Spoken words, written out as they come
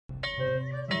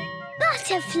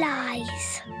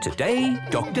butterflies. Today,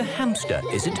 Dr. Hamster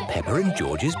is at Peppa and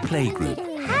George's playgroup.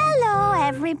 Hello,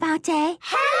 everybody.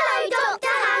 Hello, Dr.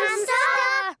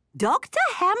 Hamster. Dr.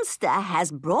 Hamster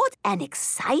has brought an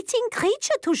exciting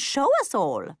creature to show us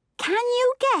all. Can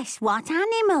you guess what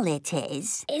animal it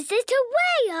is? Is it a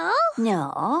whale?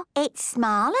 No, it's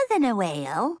smaller than a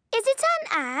whale. Is it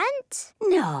an ant?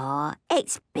 No,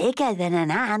 it's bigger than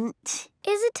an ant.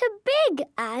 Is it a big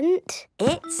ant?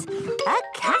 It's a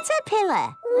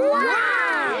caterpillar.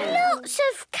 Wow! Lots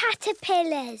of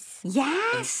caterpillars.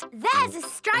 Yes, There's a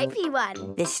stripy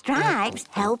one. the stripes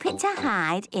help it to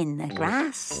hide in the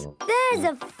grass. There's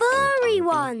a furry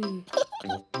one.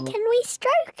 Can we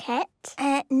stroke it?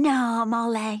 No,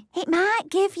 Molly. It might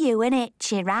give you an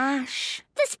itchy rash.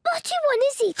 The spotty one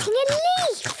is eating a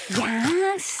leaf.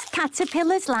 Yes,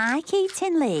 caterpillars like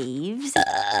eating leaves.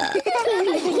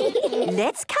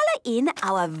 Let's colour in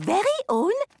our very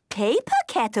own paper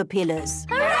caterpillars.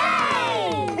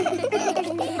 Hooray!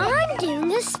 I'm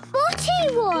doing a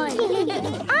spotty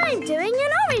one. I'm doing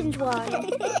an orange one.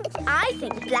 I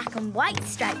think black and white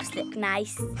stripes look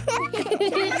nice.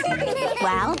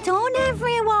 Well done,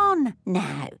 everyone.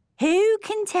 Now, who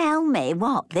can tell me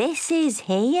what this is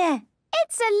here?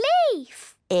 It's a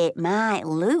leaf. It might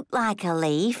look like a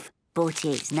leaf, but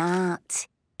it's not.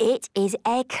 It is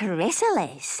a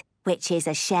chrysalis, which is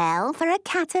a shell for a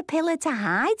caterpillar to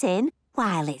hide in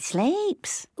while it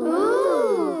sleeps.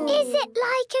 Ooh. Is it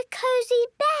like a cosy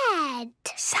bed?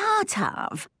 Sort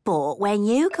of. But when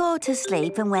you go to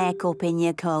sleep and wake up in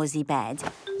your cosy bed,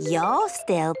 you're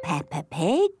still Peppa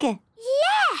Pig.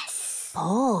 Yes.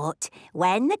 But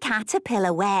when the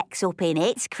caterpillar wakes up in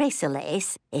its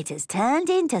chrysalis, it has turned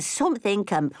into something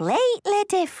completely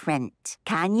different.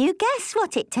 Can you guess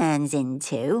what it turns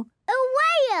into? A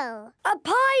whale. A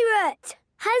pirate.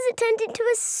 Has it turned into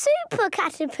a super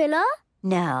caterpillar?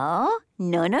 No,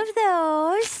 none of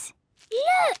those.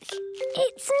 Look,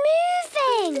 it's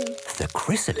moving. The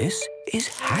chrysalis is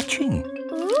hatching.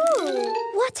 Ooh,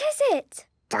 what is it?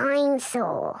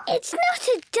 Dine-saw. It's not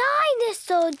a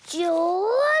dinosaur,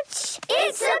 George.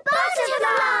 It's a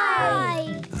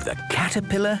butterfly. The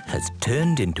caterpillar has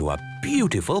turned into a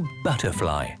beautiful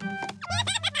butterfly.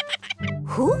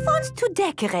 Who wants to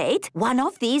decorate one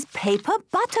of these paper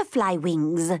butterfly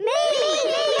wings? Me.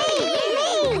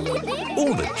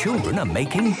 All the children are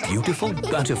making beautiful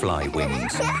butterfly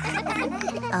wings.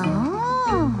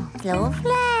 Oh,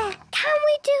 lovely. Can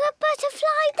we do a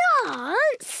butterfly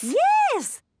dance?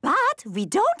 Yes, but we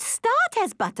don't start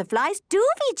as butterflies, do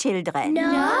we, children?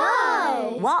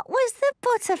 No. What was the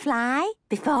butterfly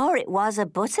before it was a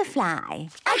butterfly? A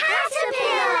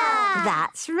caterpillar.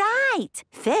 That's right.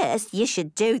 First, you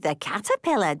should do the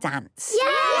caterpillar dance.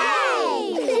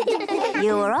 Yay!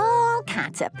 You're all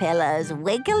caterpillars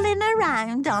wiggling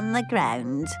around on the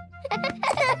ground.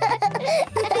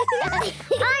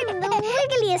 I'm the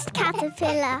wiggliest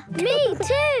caterpillar. Me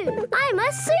too. I'm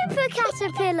a super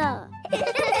caterpillar.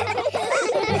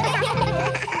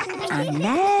 And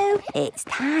now it's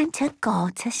time to go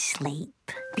to sleep.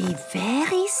 Be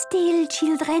very still,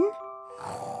 children.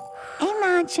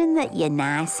 Imagine that you're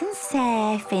nice and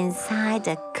safe inside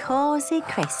a cosy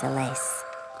chrysalis.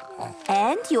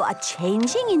 And you are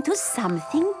changing into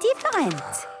something different.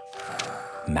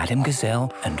 Madame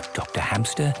Gazelle and Dr.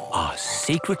 Hamster are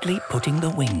secretly putting the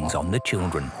wings on the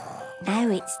children. Now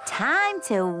it's time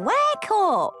to wake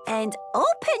up and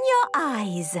open your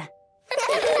eyes.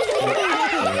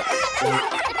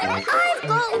 I've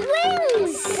got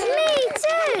wings. Me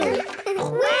too.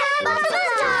 We're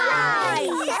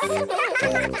butterflies.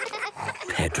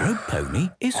 Pedro Pony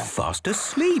is fast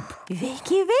asleep.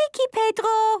 Wakey, wakey,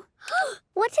 Pedro.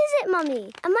 What is it,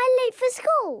 Mummy? Am I late for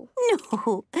school?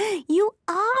 No, you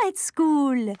are at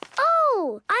school.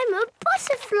 Oh, I'm a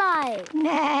butterfly.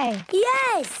 No.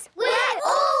 Yes, we're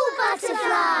all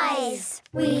butterflies.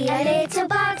 We are little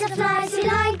butterflies who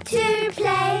like to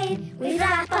play. We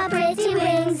flap our pretty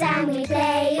wings and we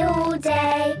play all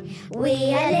day.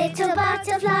 We are little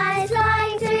butterflies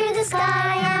flying through the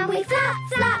sky, and we flap,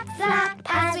 flap, flap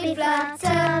as we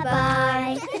flutter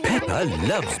by. Peppa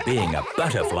loves being a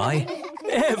butterfly.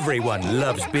 Everyone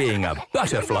loves being a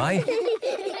butterfly.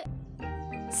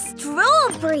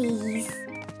 Strawberries.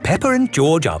 Peppa and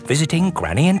George are visiting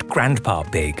Granny and Grandpa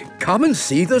Pig. Come and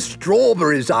see the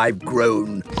strawberries I've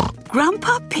grown.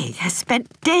 Grandpa Pig has spent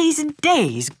days and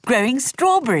days growing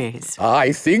strawberries.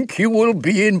 I think you will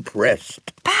be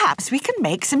impressed. Perhaps we can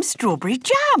make some strawberry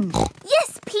jam.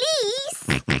 Yes,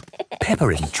 please. Peppa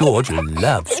and George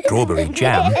love strawberry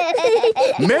jam.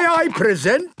 May I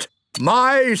present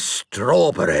my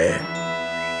strawberry?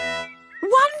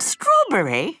 One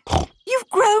strawberry? You've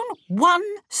grown one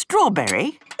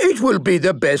strawberry? It will be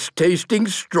the best tasting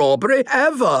strawberry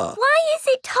ever. Why is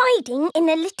it hiding in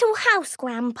a little house,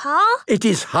 Grandpa? It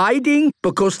is hiding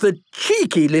because the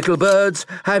cheeky little birds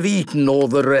have eaten all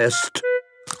the rest.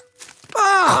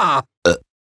 Ah!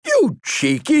 You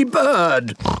cheeky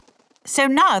bird! So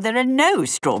now there are no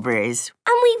strawberries.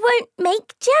 And we won't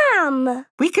make jam.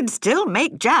 We can still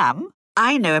make jam.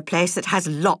 I know a place that has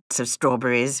lots of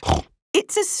strawberries.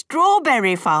 It's a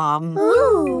strawberry farm.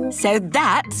 Ooh. So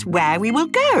that's where we will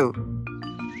go.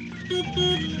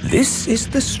 This is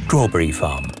the strawberry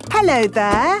farm. Hello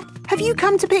there. Have you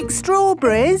come to pick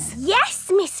strawberries? Yes,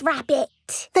 Miss Rabbit.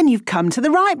 Then you've come to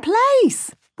the right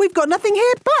place. We've got nothing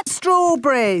here but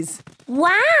strawberries.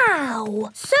 Wow!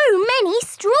 So many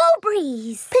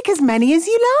strawberries. Pick as many as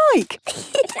you like.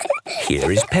 Here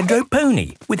is Pedro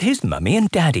Pony with his mummy and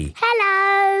daddy.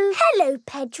 Hello. Hello,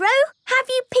 Pedro. Have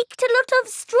you picked a lot of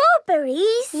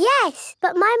strawberries? Yes,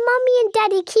 but my mummy and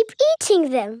daddy keep eating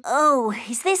them. Oh,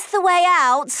 is this the way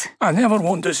out? I never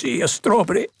want to see a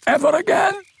strawberry ever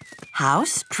again. How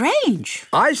strange.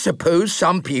 I suppose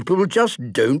some people just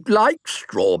don't like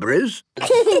strawberries.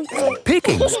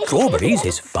 Picking strawberries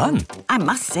is fun. I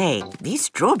must say, these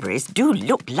strawberries do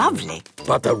look lovely.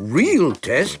 But the real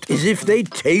test is if they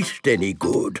taste any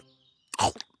good.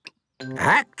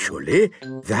 Actually,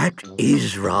 that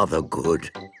is rather good.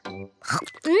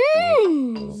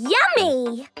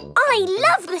 Yummy! I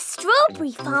love the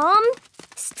strawberry farm.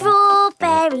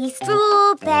 Strawberry,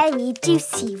 strawberry,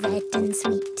 juicy, red and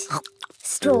sweet.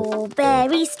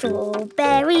 Strawberry,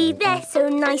 strawberry, they're so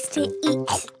nice to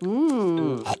eat.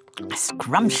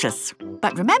 Scrumptious.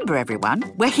 But remember,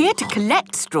 everyone, we're here to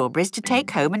collect strawberries to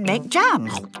take home and make jam.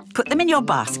 Put them in your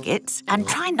baskets and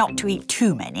try not to eat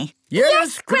too many.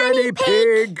 Yes, Granny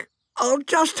Pig. I'll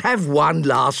just have one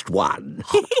last one.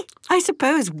 I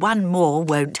suppose one more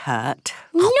won't hurt.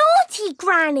 Naughty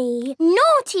Granny!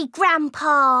 Naughty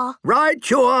Grandpa! Right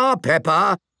you are,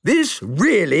 Peppa. This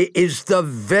really is the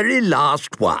very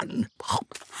last one.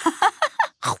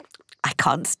 I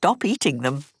can't stop eating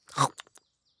them.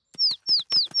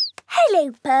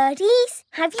 Hello, birdies.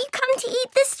 Have you come to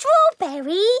eat the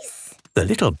strawberries? The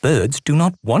little birds do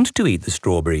not want to eat the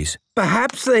strawberries.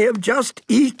 Perhaps they have just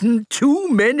eaten too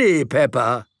many,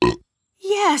 Peppa.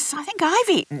 Yes, I think I've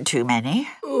eaten too many.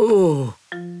 Oh.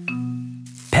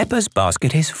 Peppa's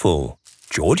basket is full.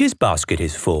 George's basket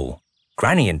is full.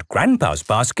 Granny and Grandpa's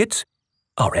baskets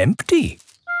are empty.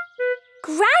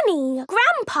 Granny,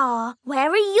 Grandpa, where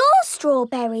are your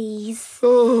strawberries?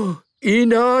 Oh,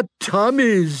 in our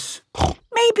tummies.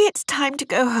 Maybe it's time to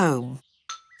go home.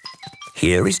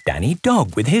 Here is Danny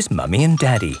Dog with his mummy and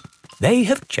daddy. They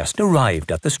have just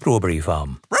arrived at the strawberry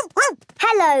farm.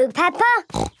 Hello,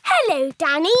 Peppa. Hello,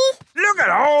 Danny. Look at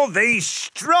all these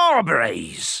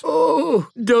strawberries. Oh,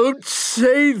 don't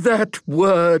say that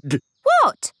word.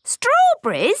 What?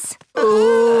 Strawberries?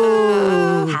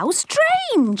 Oh. How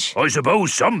strange. I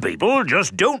suppose some people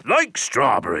just don't like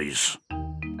strawberries.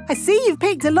 I see you've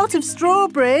picked a lot of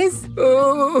strawberries.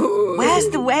 Oh. Where's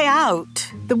the way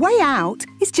out? The way out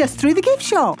is just through the gift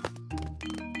shop.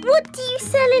 What do you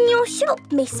sell in your shop,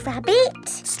 Miss Rabbit?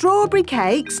 Strawberry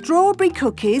cake, strawberry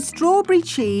cookies, strawberry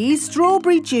cheese,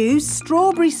 strawberry juice,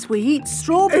 strawberry sweets,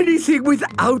 strawberry... Anything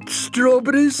without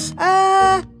strawberries?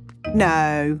 No.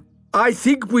 I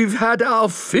think we've had our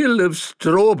fill of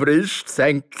strawberries,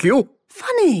 thank you.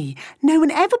 Funny, no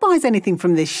one ever buys anything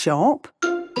from this shop.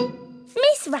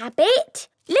 Miss Rabbit,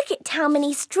 look at how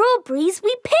many strawberries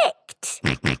we picked.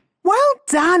 Well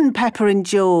done, Peppa and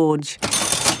George.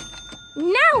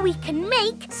 Now we can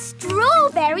make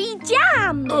strawberry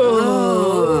jam.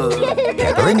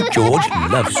 Peppa and George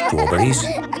love strawberries.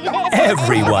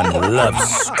 Everyone loves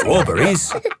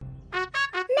strawberries.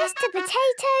 Mr.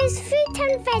 Potato's fruit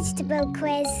and vegetable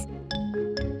quiz.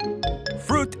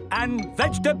 Fruit and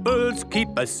vegetables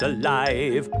keep us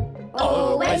alive.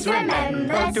 Always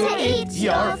remember to eat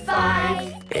your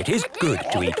 5. It is good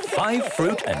to eat 5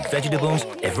 fruit and vegetables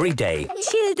every day.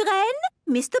 Children,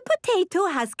 Mr. Potato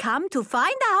has come to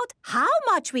find out how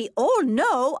much we all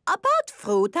know about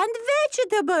fruit and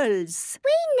vegetables.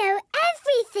 We know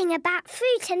everything about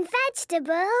fruit and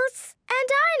vegetables. And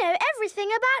I know everything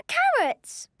about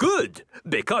carrots. Good,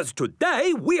 because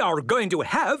today we are going to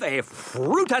have a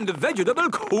fruit and vegetable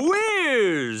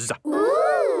quiz.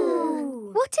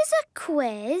 Ooh! What is a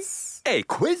quiz? A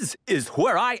quiz is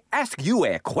where I ask you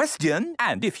a question,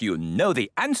 and if you know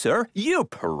the answer, you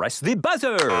press the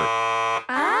buzzer.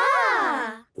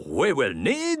 Ah! We will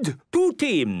need 2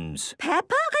 teams.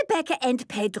 Peppa Rebecca and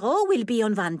Pedro will be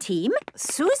on one team.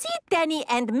 Suzy, Danny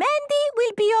and Mandy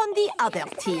will be on the other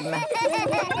team.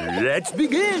 Let's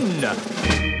begin.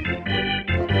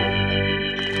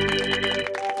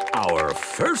 Our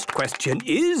first question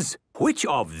is, which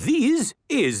of these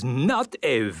is not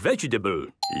a vegetable?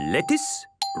 Lettuce,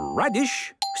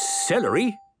 radish,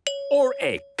 celery, or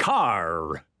a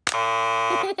car?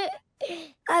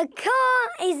 A car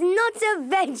is not a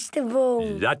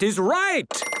vegetable. That is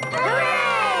right. Hooray!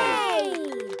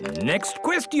 Next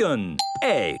question.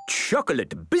 A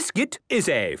chocolate biscuit is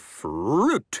a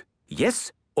fruit.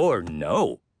 Yes or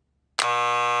no?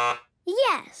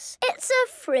 Yes, it's a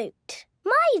fruit.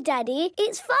 My daddy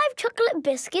eats 5 chocolate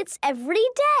biscuits every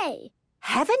day.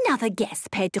 Have another guess,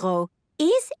 Pedro.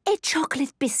 Is a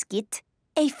chocolate biscuit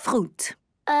a fruit?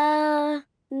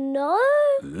 No.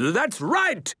 That's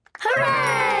right.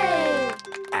 Hooray!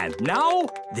 And now,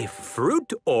 the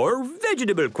fruit or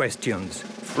vegetable questions.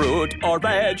 Fruit or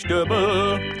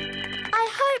vegetable? I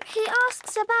hope he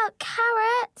asks about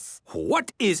carrots.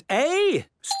 What is a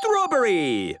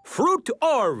strawberry? Fruit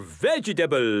or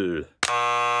vegetable?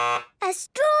 A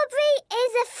strawberry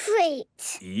is a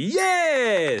fruit.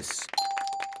 Yes!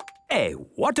 A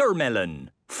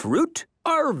watermelon. Fruit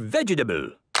or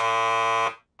vegetable?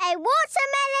 A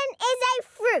watermelon is a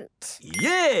fruit.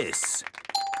 Yes!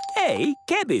 A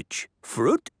cabbage.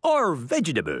 Fruit or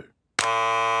vegetable?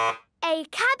 A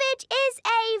cabbage is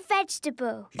a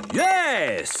vegetable.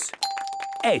 Yes!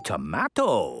 A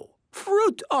tomato.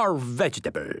 Fruit or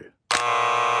vegetable?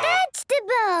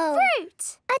 Vegetable.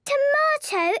 Fruit. A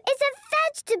tomato is a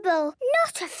vegetable,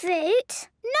 not a fruit.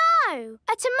 No,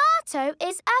 a tomato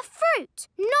is a fruit,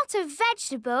 not a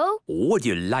vegetable. Would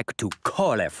you like to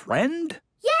call a friend?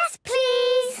 Yes,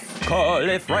 please. Call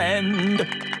a friend.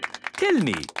 Tell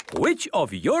me, which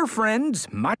of your friends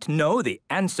might know the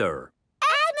answer?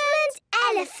 Edmund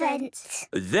Elephant.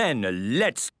 Then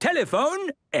let's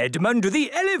telephone Edmund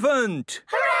the Elephant.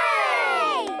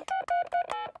 Hooray!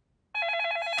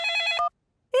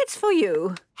 It's for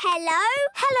you. Hello?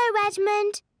 Hello,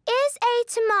 Edmund. Is a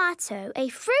tomato a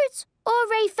fruit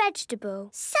or a vegetable?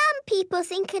 Some people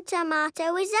think a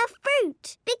tomato is a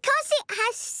fruit because it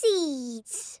has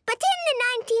seeds. But in the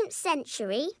 19th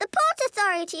century, the Port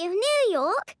Authority of New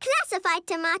York classified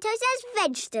tomatoes as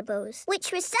vegetables,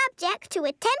 which were subject to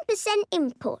a 10%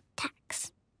 import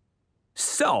tax.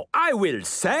 So I will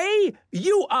say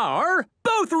you are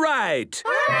both right.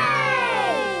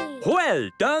 Hooray! Well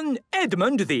done,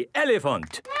 Edmund the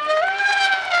Elephant.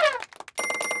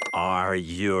 Are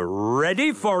you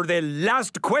ready for the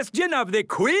last question of the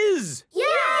quiz?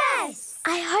 Yes!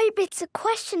 I hope it's a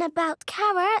question about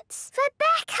carrots.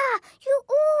 Rebecca, you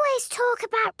always talk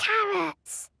about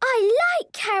carrots. I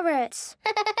like carrots.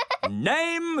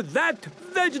 Name that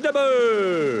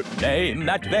vegetable. Name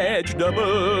that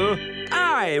vegetable.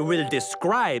 I will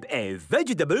describe a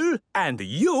vegetable and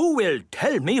you will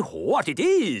tell me what it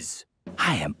is.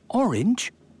 I am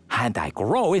orange and I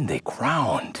grow in the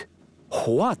ground.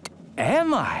 What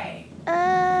am I?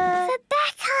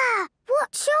 Rebecca,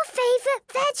 what's your favourite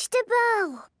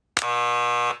vegetable?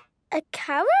 A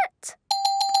carrot?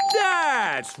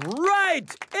 That's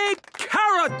right! A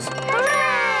carrot!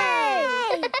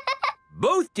 Hooray!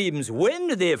 Both teams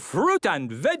win the fruit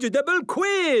and vegetable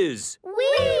quiz.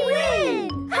 We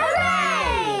win!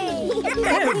 Hooray!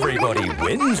 Everybody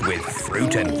wins with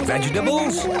fruit and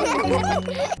vegetables.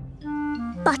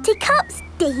 Buttercups,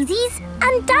 daisies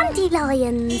and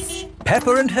dandelions.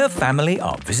 Peppa and her family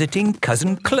are visiting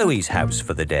Cousin Chloe's house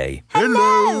for the day.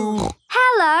 Hello!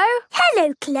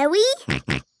 Hello, Chloe.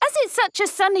 As it's such a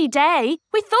sunny day,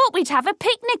 we thought we'd have a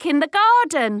picnic in the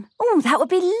garden. Oh, that would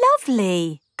be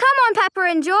lovely. Come on, Peppa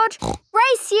and George.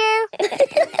 Race you.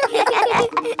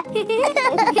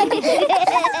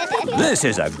 This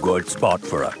is a good spot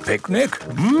for a picnic.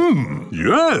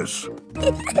 Yes. Ooh,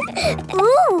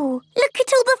 look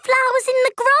at all the flowers in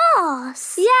the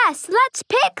grass. Yes, let's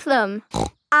pick them.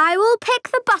 I will pick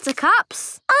the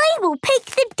buttercups. I will pick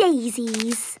the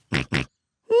daisies.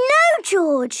 No,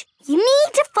 George. You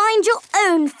need to find your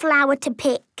own flower to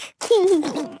pick.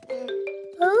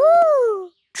 Ooh.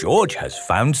 George has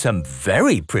found some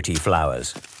very pretty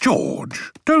flowers.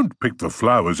 George, don't pick the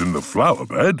flowers in the flower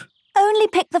bed. Only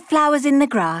pick the flowers in the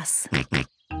grass.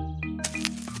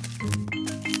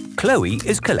 Chloe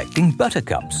is collecting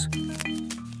buttercups.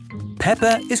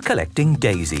 Peppa is collecting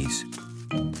daisies.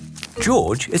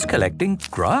 George is collecting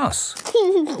grass.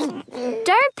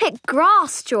 Don't pick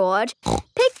grass, George.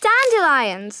 Pick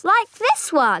dandelions, like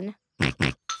this one.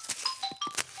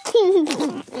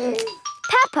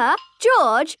 Peppa,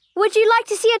 George, would you like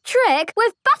to see a trick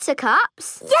with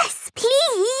buttercups? Yes,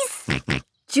 please.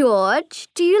 George,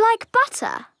 do you like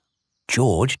butter?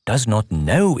 George does not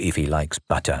know if he likes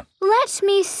butter. Let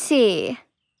me see.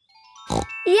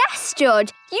 Yes,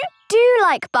 George, you do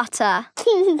like butter. How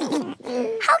can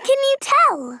you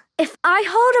tell? If I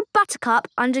hold a buttercup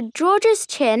under George's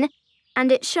chin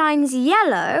and it shines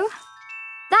yellow,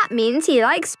 that means he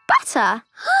likes butter.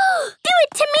 Do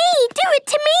it to me! Do it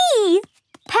to me!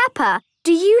 Peppa,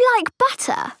 do you like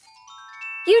butter?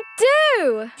 You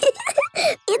do!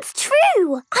 It's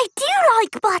true! I do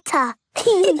like butter.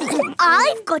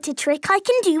 I've got a trick I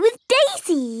can do with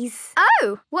daisies.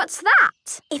 Oh, what's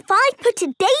that? If I put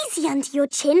a daisy under your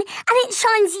chin and it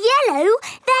shines yellow,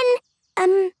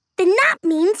 then that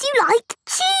means you like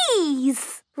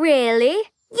cheese.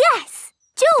 Really? Yes.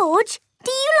 George,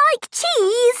 do you like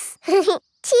cheese?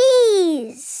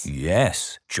 Cheese.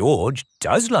 Yes, George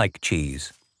does like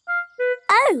cheese.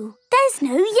 Oh, there's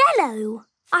no yellow.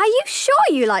 Are you sure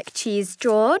you like cheese,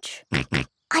 George?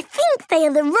 I think they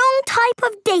are the wrong type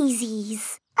of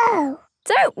daisies. Oh.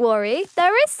 Don't worry,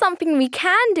 there is something we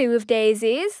can do with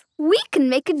daisies. We can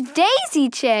make a daisy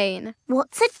chain.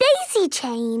 What's a daisy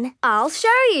chain? I'll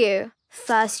show you.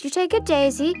 First, you take a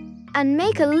daisy and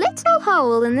make a little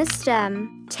hole in the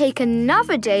stem. Take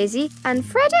another daisy and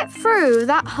thread it through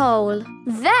that hole.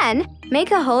 Then,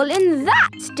 make a hole in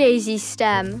that daisy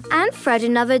stem and thread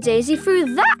another daisy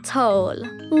through that hole.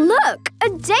 Look, a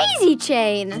daisy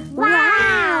chain.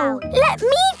 Wow! Let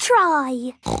me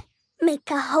try.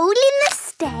 Make a hole in the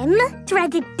stem,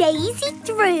 thread a daisy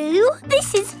through.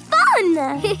 This is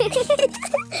fun!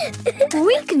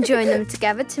 We can join them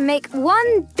together to make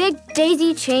one big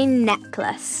daisy chain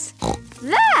necklace.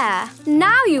 There!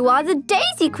 Now you are the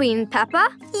Daisy Queen, Peppa.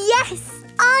 Yes,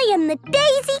 I am the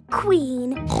Daisy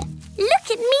Queen. Look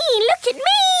at me, look at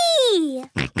me!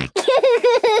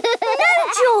 No,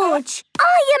 George,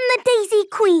 I am the Daisy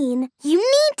Queen. You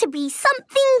need to be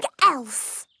something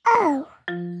else. Oh.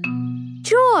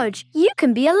 George, you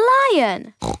can be a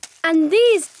lion. And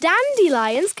these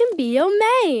dandelions can be your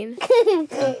mane.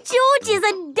 George is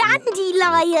a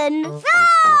dandelion.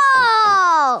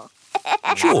 Roar!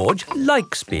 George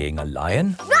likes being a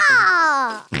lion.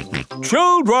 Roar!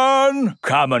 Children,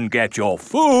 come and get your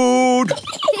food.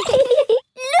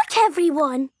 Look,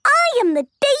 everyone. I am the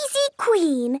Daisy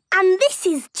Queen. And this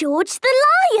is George the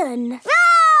lion.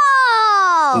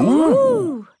 Roar!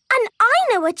 Ooh. And I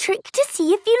know a trick to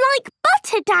see if you like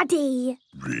butter, Daddy.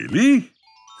 Really?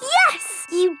 Yes,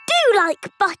 you do like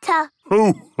butter.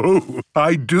 Oh,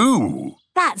 I do.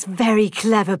 That's very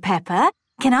clever, Peppa.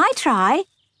 Can I try?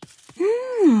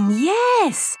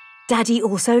 Yes. Daddy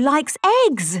also likes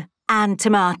eggs and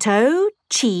tomato,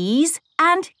 cheese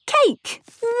and cake.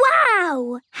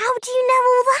 Wow! How do you know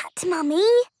all that,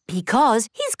 Mummy? Because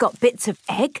he's got bits of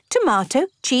egg, tomato,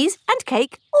 cheese and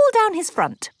cake all down his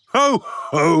front. Ho,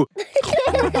 ho.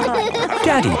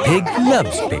 Daddy Pig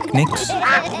loves picnics.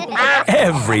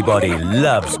 Everybody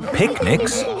loves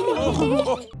picnics.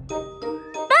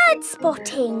 Bird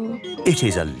spotting. It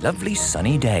is a lovely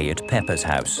sunny day at Peppa's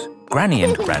house. Granny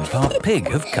and Grandpa Pig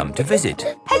have come to visit.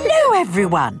 Hello,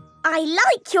 everyone. I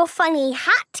like your funny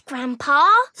hat, Grandpa.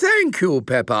 Thank you,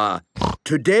 Peppa.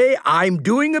 Today I'm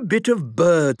doing a bit of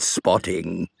bird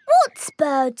spotting. What's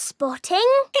bird spotting?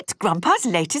 It's Grandpa's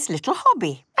latest little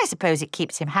hobby. I suppose it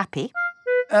keeps him happy.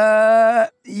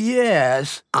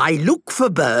 Yes. I look for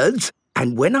birds,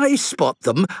 and when I spot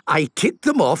them, I tick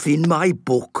them off in my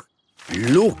book.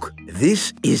 Look,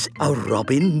 this is a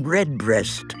robin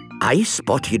redbreast. I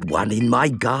spotted one in my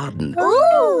garden.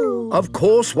 Ooh! Of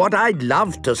course, what I'd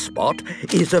love to spot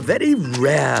is a very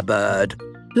rare bird,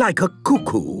 like a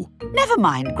cuckoo. Never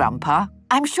mind, Grandpa.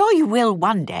 I'm sure you will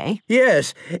one day.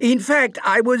 Yes. In fact,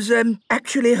 I was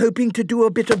actually hoping to do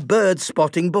a bit of bird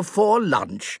spotting before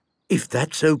lunch, if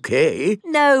that's okay.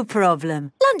 No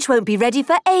problem. Lunch won't be ready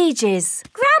for ages.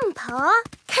 Grandpa,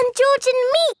 can George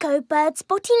and me go bird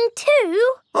spotting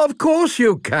too? Of course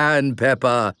you can,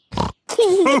 Peppa.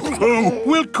 Ho, ho.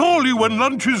 We'll call you when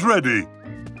lunch is ready.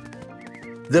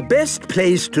 The best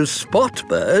place to spot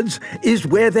birds is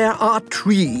where there are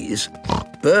trees.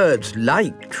 Birds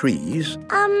like trees.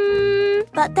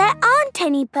 But there aren't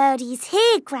any birdies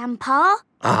here, Grandpa.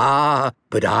 Ah,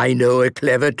 but I know a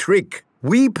clever trick.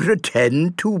 We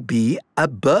pretend to be a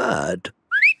bird.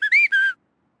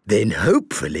 Then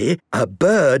hopefully a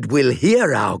bird will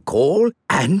hear our call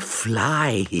and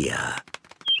fly here.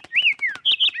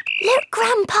 Look,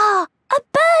 Grandpa, a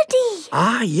birdie.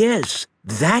 Ah, yes,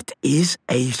 that is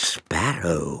a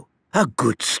sparrow. A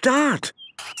good start.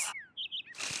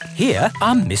 Here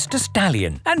are Mr.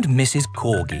 Stallion and Mrs.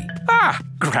 Corgi. Ah,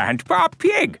 Grandpa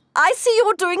Pig. I see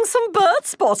you're doing some bird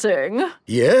spotting.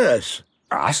 Yes.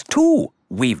 Us too.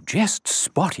 We've just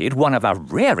spotted one of our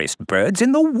rarest birds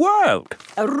in the world.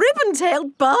 A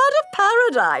ribbon-tailed bird of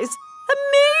paradise.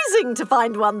 Amazing to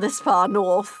find one this far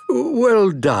north.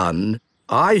 Well done.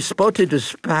 I spotted a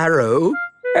sparrow.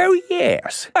 Oh,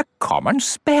 yes, a common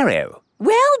sparrow.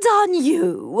 Well done,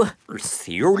 you.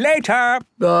 See you later.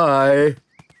 Bye.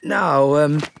 Now,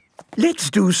 let's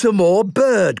do some more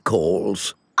bird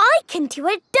calls. I can do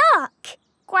a duck.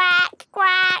 Quack,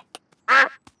 quack.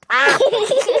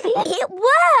 It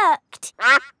worked.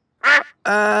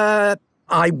 I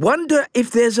wonder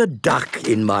if there's a duck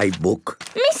in my book.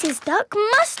 Mrs. Duck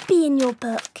must be in your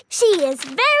book. She is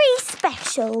very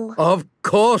special. Of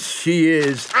course she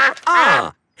is.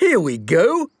 Here we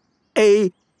go.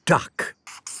 A duck.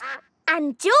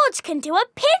 And George can do a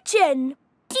pigeon.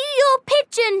 Do your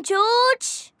pigeon,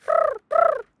 George.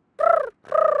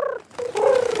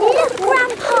 Look,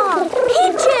 Grandpa,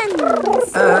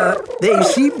 pigeons. They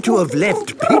seem to have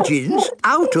left pigeons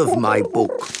out of my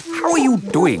book. How are you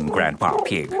doing, Grandpa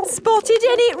Pig? Spotted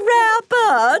any rare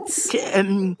birds?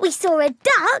 We saw a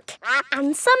duck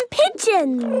and some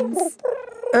pigeons.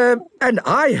 And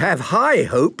I have high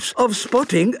hopes of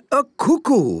spotting a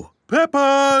cuckoo.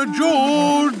 Peppa,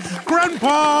 George,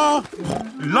 Grandpa,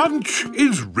 lunch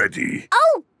is ready.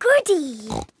 Oh, goody.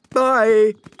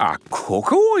 Bye. A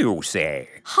cuckoo, you say?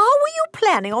 How were you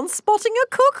planning on spotting a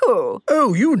cuckoo?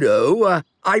 Oh, you know,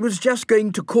 I was just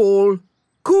going to call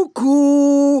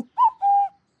cuckoo.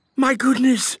 My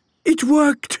goodness, it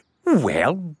worked.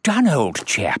 Well done, old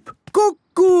chap.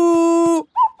 Cuckoo.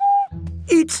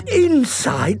 It's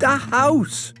inside the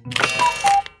house.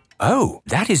 Oh,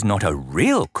 that is not a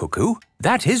real cuckoo.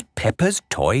 That is Peppa's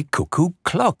toy cuckoo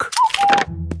clock.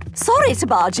 Sorry to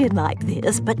barge in like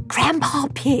this, but Grandpa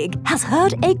Pig has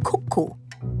heard a cuckoo.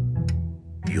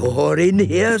 You're in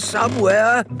here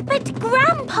somewhere. But,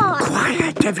 Grandpa...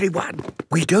 Quiet, everyone.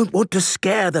 We don't want to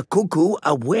scare the cuckoo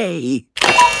away.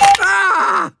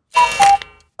 Ah!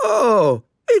 Oh,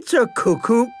 it's a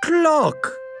cuckoo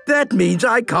clock. That means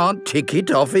I can't tick it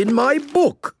off in my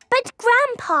book. But,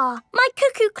 Grandpa, my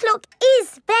cuckoo clock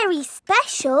is very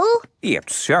special. It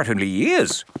certainly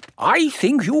is. I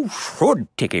think you should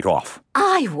tick it off.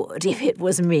 I would if it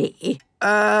was me.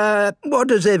 What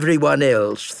does everyone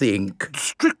else think?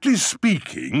 Strictly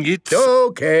speaking, it's...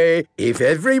 Okay, if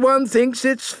everyone thinks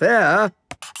it's fair.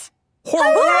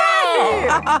 Hooray!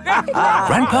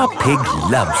 Grandpa Pig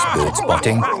loves bird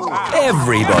spotting.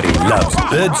 Everybody loves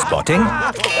bird spotting.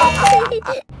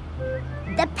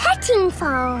 The petting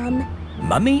farm.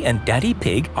 Mummy and Daddy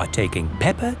Pig are taking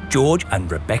Peppa, George and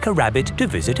Rebecca Rabbit to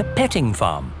visit a petting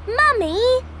farm. Mummy,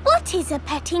 what is a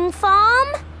petting farm?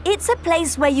 It's a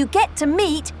place where you get to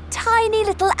meet tiny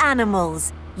little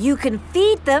animals. You can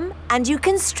feed them and you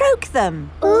can stroke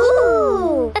them.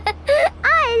 Ooh!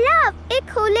 I love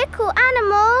little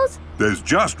animals. There's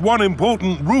just one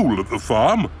important rule at the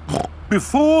farm.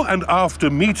 Before and after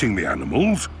meeting the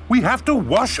animals, we have to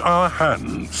wash our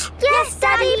hands. Yes,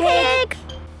 Daddy Pig.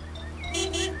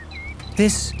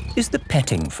 This is the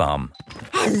petting farm.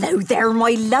 Hello there,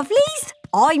 my lovelies.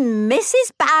 I'm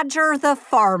Mrs. Badger the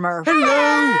farmer.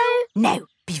 Hello. Now,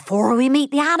 before we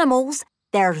meet the animals,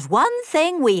 there's one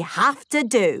thing we have to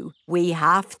do. We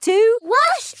have to...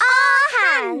 wash our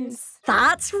hands.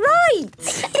 That's right.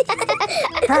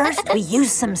 First, we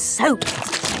use some soap.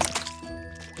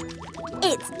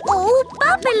 It's all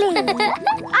bubbly.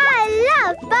 I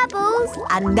love bubbles.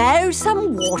 And now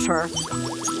some water.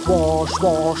 Wash,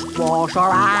 wash, wash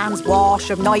our hands. Wash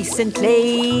them nice and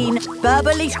clean.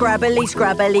 Bubbly, scrubbly,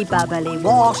 scrubbly, bubbly.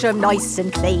 Wash them nice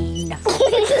and clean.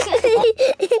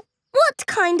 What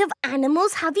kind of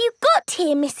animals have you got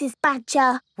here, Mrs.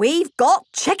 Badger? We've got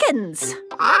chickens.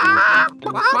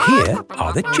 Here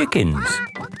are the chickens.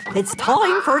 It's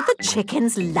time for the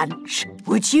chickens' lunch.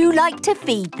 Would you like to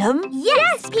feed them?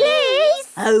 Yes,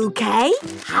 please. OK.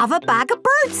 Have a bag of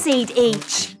birdseed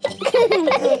each.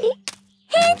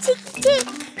 Here, Chicky Chick.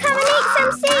 Come and eat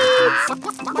some seeds.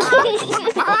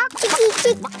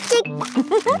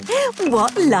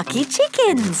 What lucky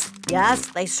chickens. Yes,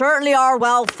 they certainly are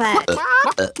well fed.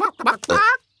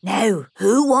 Now,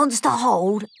 who wants to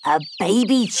hold a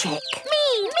baby chick?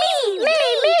 Me.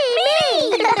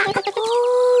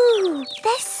 Ooh,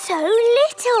 they're so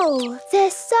little.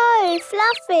 They're so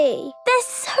fluffy. They're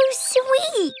so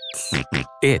sweet.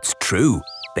 It's true.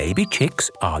 Baby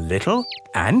chicks are little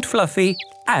and fluffy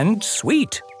and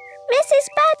sweet. Mrs.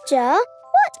 Badger,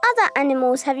 what other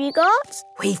animals have you got?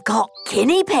 We've got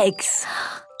guinea pigs.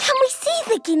 Can we see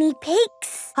the guinea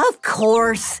pigs? Of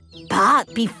course.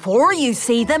 But before you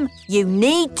see them, you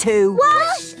need to...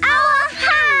 wash our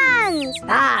hands!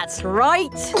 That's right.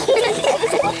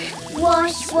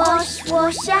 Wash, wash,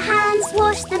 wash your hands,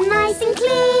 wash them nice and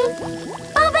clean.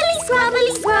 Bubbly,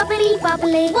 scrubbly, scrubbly,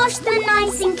 bubbly, wash them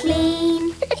nice and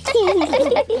clean.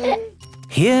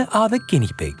 Here are the guinea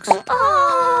pigs.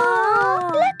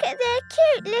 Oh, look at their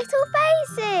cute little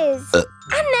faces.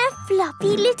 And their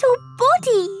fluffy little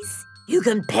bodies. You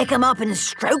can pick them up and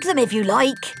stroke them if you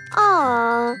like.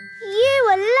 Aw, you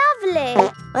are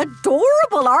lovely.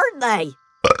 Adorable, aren't they?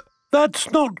 That's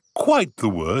not quite the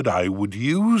word I would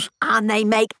use. And they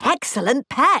make excellent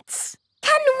pets.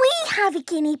 Can we have a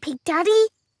guinea pig, Daddy?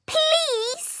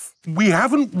 Please? We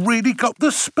haven't really got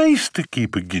the space to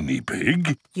keep a guinea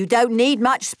pig. You don't need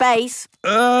much space.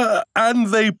 And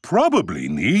they probably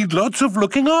need lots of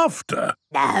looking after.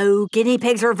 No, guinea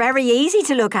pigs are very easy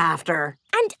to look after.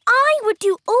 And I would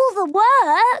do all the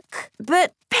work.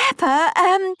 But, Peppa,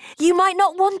 you might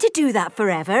not want to do that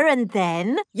forever, and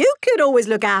then you could always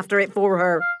look after it for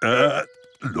her.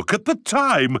 Look at the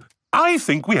time. I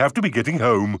think we have to be getting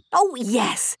home. Oh,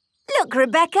 yes. Look,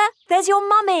 Rebecca, there's your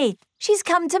mummy. She's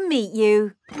come to meet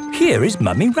you. Here is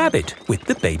Mummy Rabbit with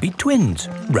the baby twins,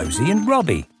 Rosie and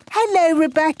Robbie. Hello,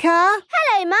 Rebecca.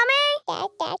 Hello, Mummy. Oh,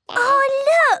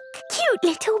 look! Cute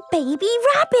little baby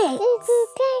rabbits.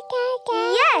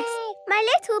 Yes, my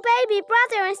little baby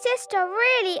brother and sister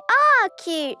really are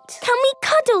cute. Can we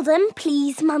cuddle them,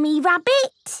 please, Mummy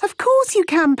Rabbit? Of course you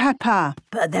can, Peppa.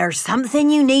 But there's something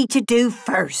you need to do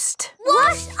first.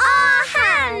 Wash our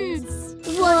hands.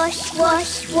 Wash,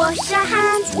 wash, wash our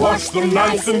hands. Wash them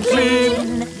nice and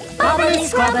clean. Bubbly,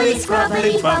 scrubbly,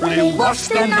 scrubbly, bubbly, wash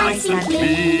them nice and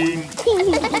clean.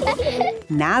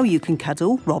 Now you can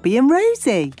cuddle Robbie and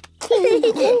Rosie.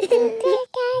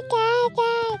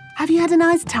 Have you had a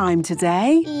nice time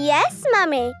today? Yes,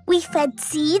 Mummy. We fed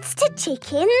seeds to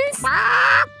chickens.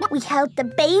 We held the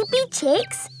baby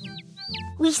chicks.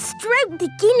 We stroked the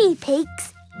guinea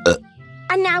pigs.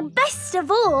 And now, best of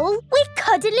all, we're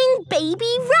cuddling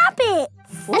baby rabbits.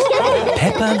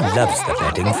 Peppa loves the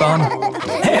petting farm.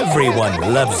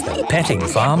 Everyone loves the petting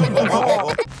farm. Muddy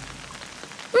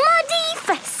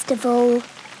Festival.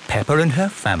 Peppa and her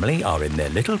family are in their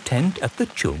little tent at the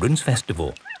Children's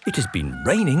Festival. It has been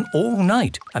raining all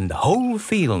night and the whole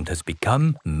field has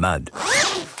become mud.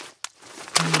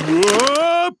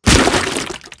 Whoop!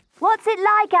 What's it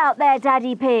like out there,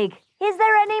 Daddy Pig? Is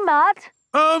there any mud?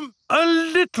 A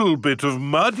little bit of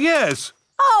mud, yes.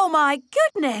 Oh, my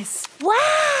goodness.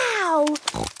 Wow!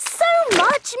 So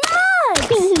much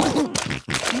mud!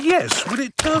 Yes, well,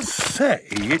 it does say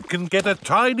it can get a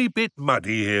tiny bit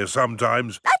muddy here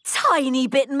sometimes. A tiny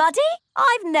bit muddy?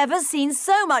 I've never seen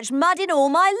so much mud in all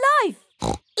my life.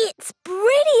 It's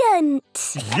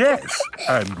brilliant! Yes,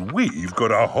 and we've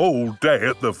got a whole day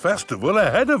at the festival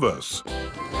ahead of us.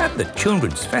 At the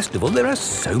Children's Festival, there are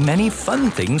so many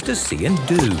fun things to see and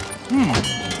do.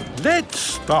 Let's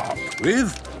start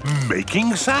with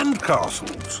making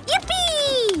sandcastles.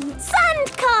 Yippee!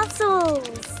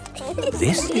 Sandcastles!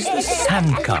 This is the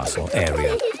sandcastle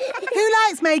area. Who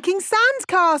likes making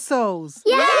sandcastles?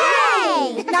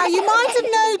 Yay! Now, you might have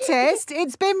noticed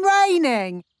it's been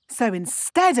raining. So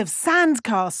instead of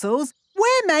sandcastles,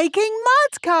 we're making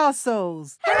mud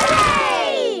castles.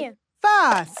 Hooray!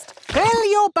 First, fill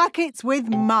your buckets with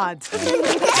mud.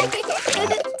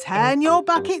 Turn your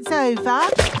buckets over.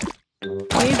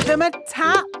 Give them a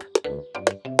tap.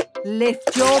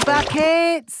 Lift your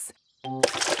buckets.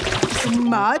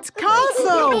 Mud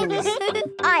castles.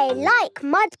 I like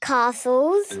mud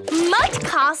castles. Mud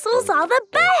castles are the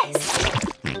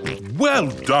best. Well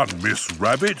done, Miss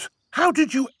Rabbit. How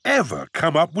did you ever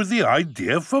come up with the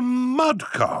idea for mud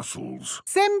castles?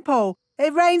 Simple.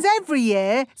 It rains every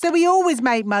year, so we always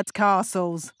make mud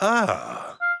castles.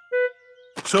 Ah.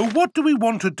 So what do we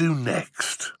want to do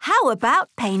next? How about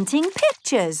painting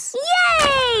pictures?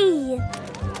 Yay!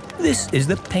 This is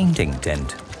the painting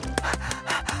tent.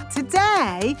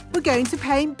 Today, we're going to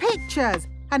paint pictures.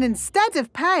 And instead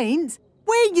of paint,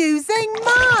 we're using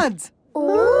mud.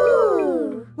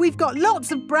 Ooh! We've got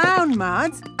lots of brown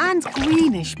mud and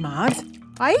greenish mud.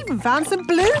 I even found some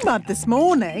blue mud this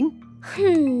morning.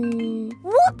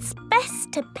 What's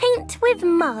best to paint with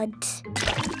mud?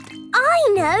 I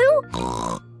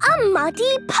know! A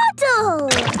muddy puddle!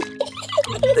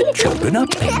 The children are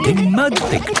painting mud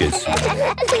pictures.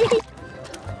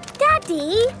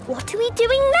 Daddy, what are we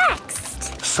doing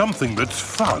next? Something that's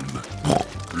fun.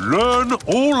 Learn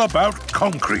all about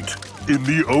concrete in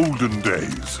the olden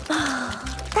days.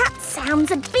 That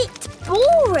sounds a bit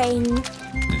boring.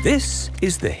 This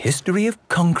is the history of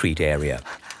concrete area.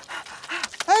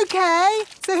 OK,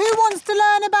 so who wants to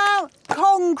learn about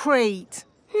concrete?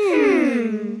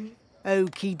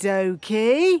 Okie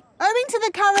dokie. Owing to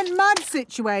the current mud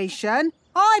situation,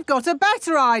 I've got a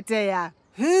better idea.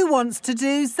 Who wants to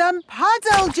do some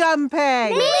puddle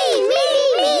jumping? Me!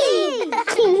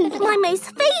 My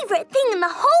most favourite thing in the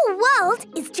whole world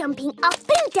is jumping up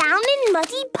and down in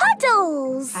muddy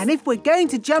puddles. And if we're going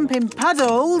to jump in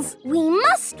puddles, we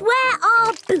must wear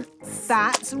our boots.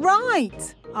 That's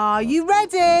right. Are you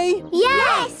ready?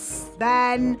 Yes!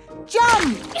 Then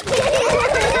jump!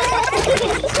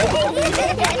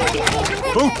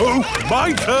 Oh,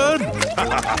 my turn!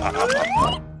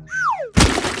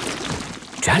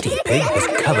 Daddy Pig has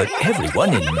covered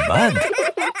everyone in mud.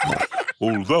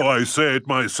 Although I say it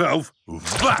myself,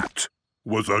 that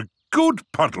was a good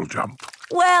puddle jump.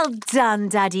 Well done,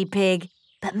 Daddy Pig.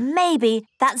 But maybe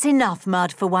that's enough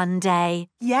mud for one day.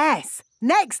 Yes.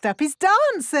 Next up is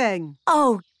dancing.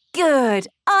 Oh, good.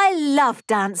 I love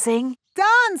dancing.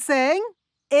 Dancing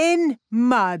in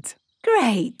mud.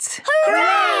 Great.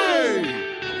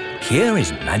 Hooray! Here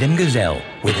is Madame Gazelle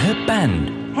with her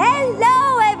band.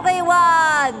 Hello,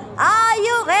 everyone. Are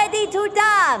you ready to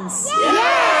dance?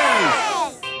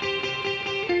 Yes!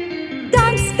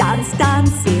 Dance, dance,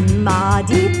 dance in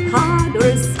muddy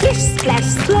puddles. Splish,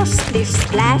 splash, splosh, splish,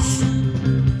 splash.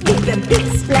 Give a big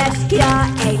splash here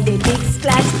and a big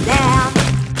splash there.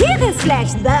 Here is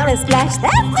splash, there is splash,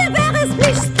 everywhere is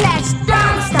splish, splash.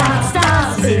 Dance, dance,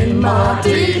 dance in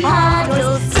muddy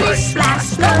puddles. Splish, splash,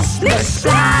 splosh, splish,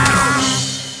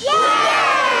 splash.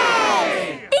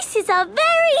 Yay! This is a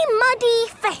very muddy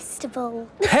festival.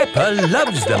 Peppa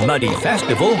loves the Muddy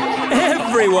Festival.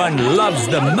 Everyone loves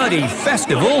the Muddy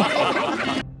Festival.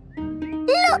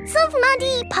 Lots of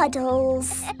muddy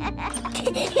puddles.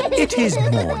 It is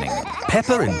morning.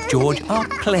 Peppa and George are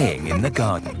playing in the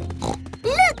garden.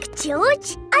 Look,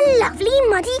 George, a lovely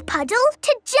muddy puddle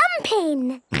to jump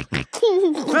in.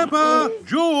 Peppa,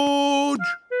 George,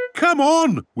 come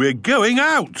on, we're going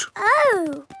out. Oh,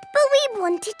 but we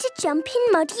wanted to jump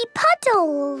in muddy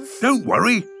puddles. Don't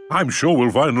worry, I'm sure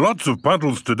we'll find lots of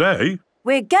puddles today.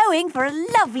 We're going for a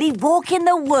lovely walk in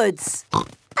the woods.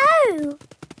 Oh,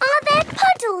 are there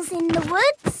puddles in the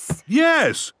woods?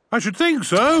 Yes, I should think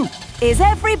so. Is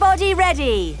everybody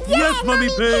ready? Yes, Mummy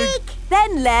Pig.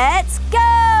 Then let's go!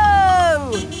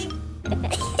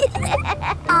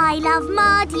 I love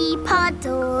muddy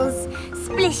puddles,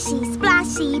 splishy,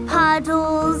 splashy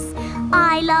puddles.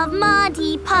 I love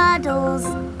muddy puddles,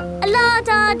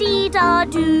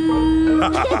 la-da-dee-da-doo.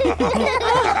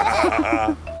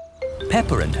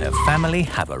 Peppa and her family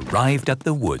have arrived at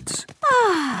the woods.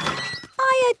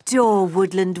 I adore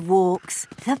woodland walks.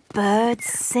 The birds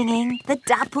singing, the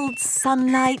dappled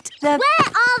sunlight, Where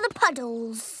are the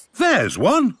puddles? There's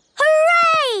one.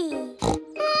 Hooray!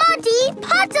 Muddy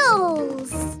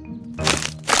puddles!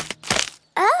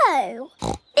 Oh,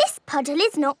 this puddle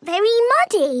is not very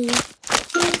muddy.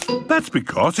 That's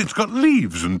because it's got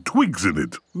leaves and twigs in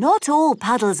it. Not all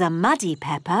puddles are muddy,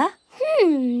 Peppa.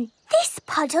 This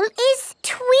puddle is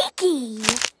twiggy.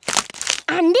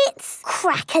 And it's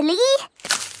crackly.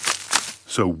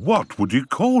 So what would you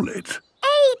call it?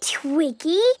 A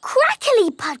twiggy,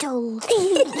 crackly puddle.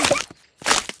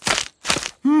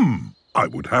 I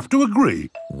would have to agree.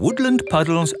 Woodland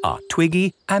puddles are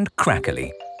twiggy and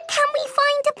crackly. Can we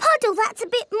find a puddle that's a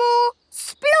bit more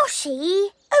sploshy?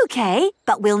 OK,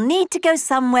 but we'll need to go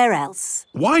somewhere else.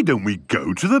 Why don't we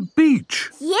go to the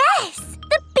beach? Yes,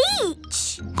 the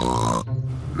beach.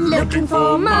 Looking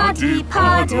for muddy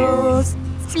puddles,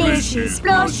 splishy,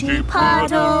 sploshy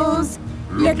puddles.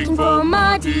 Looking for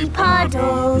muddy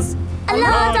puddles,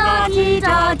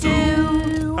 la-da-dee-da-doo.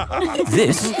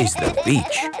 This is the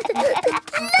beach.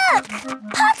 Look,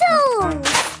 puddles!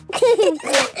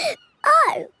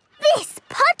 Oh, this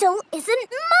puddle isn't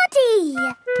muddy.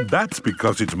 That's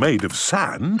because it's made of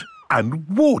sand and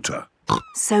water.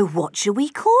 So what shall we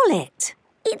call it?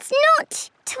 It's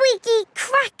not twiggy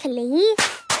crackly.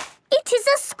 It is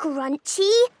a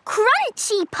scrunchy,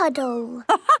 crunchy puddle.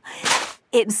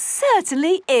 It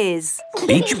certainly is.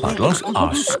 Beach puddles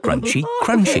are scrunchy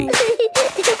crunchy.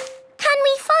 Can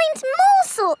we find more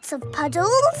sorts of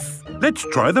puddles? Let's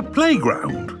try the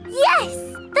playground. Yes,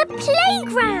 the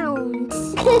playground.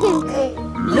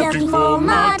 Looking for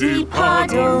muddy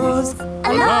puddles,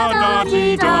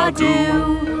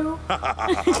 la-da-dee-da-doo.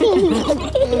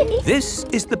 This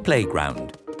is the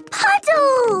playground.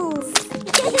 Puddles!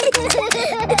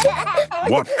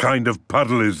 What kind of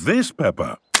puddle is this,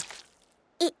 Peppa?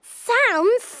 It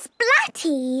sounds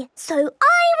splatty, so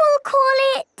I will call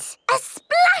it a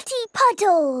splatty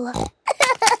puddle.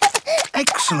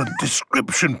 Excellent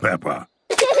description, Peppa.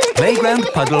 Playground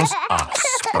puddles are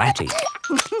splatty.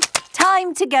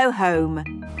 Time to go home.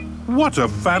 What a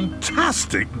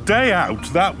fantastic day out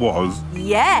that was.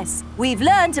 Yes, we've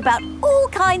learnt about all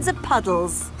kinds of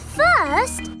puddles.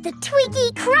 First, the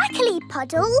twiggy crackly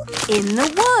puddle. In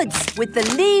the woods with the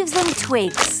leaves and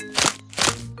twigs.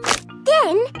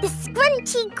 Then the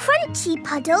scrunchy crunchy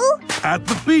puddle. At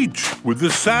the beach with the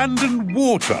sand and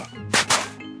water.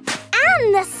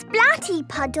 And the splatty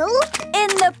puddle. In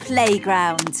the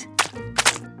playground.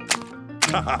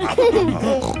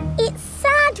 It's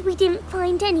sad we didn't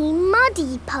find any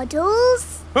muddy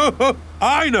puddles.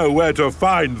 I know where to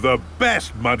find the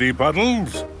best muddy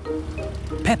puddles.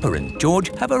 Peppa and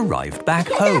George have arrived back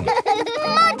home.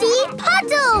 Muddy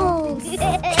puddles!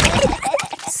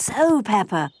 So,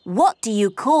 Peppa, what do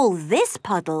you call this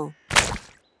puddle?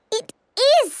 It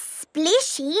is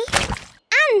splishy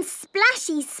and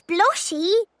splashy sploshy.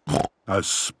 A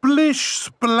splish,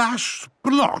 splash,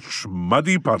 splosh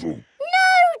muddy puddle.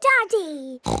 No,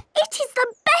 Daddy! It is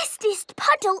the bestest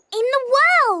puddle in the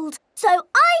world, so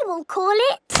I will call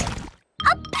it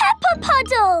a Peppa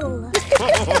puddle!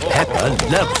 Peppa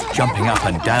loves jumping up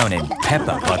and down in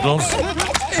Peppa puddles.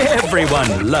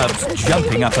 Everyone loves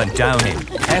jumping up and down in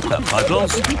Peppa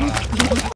puddles.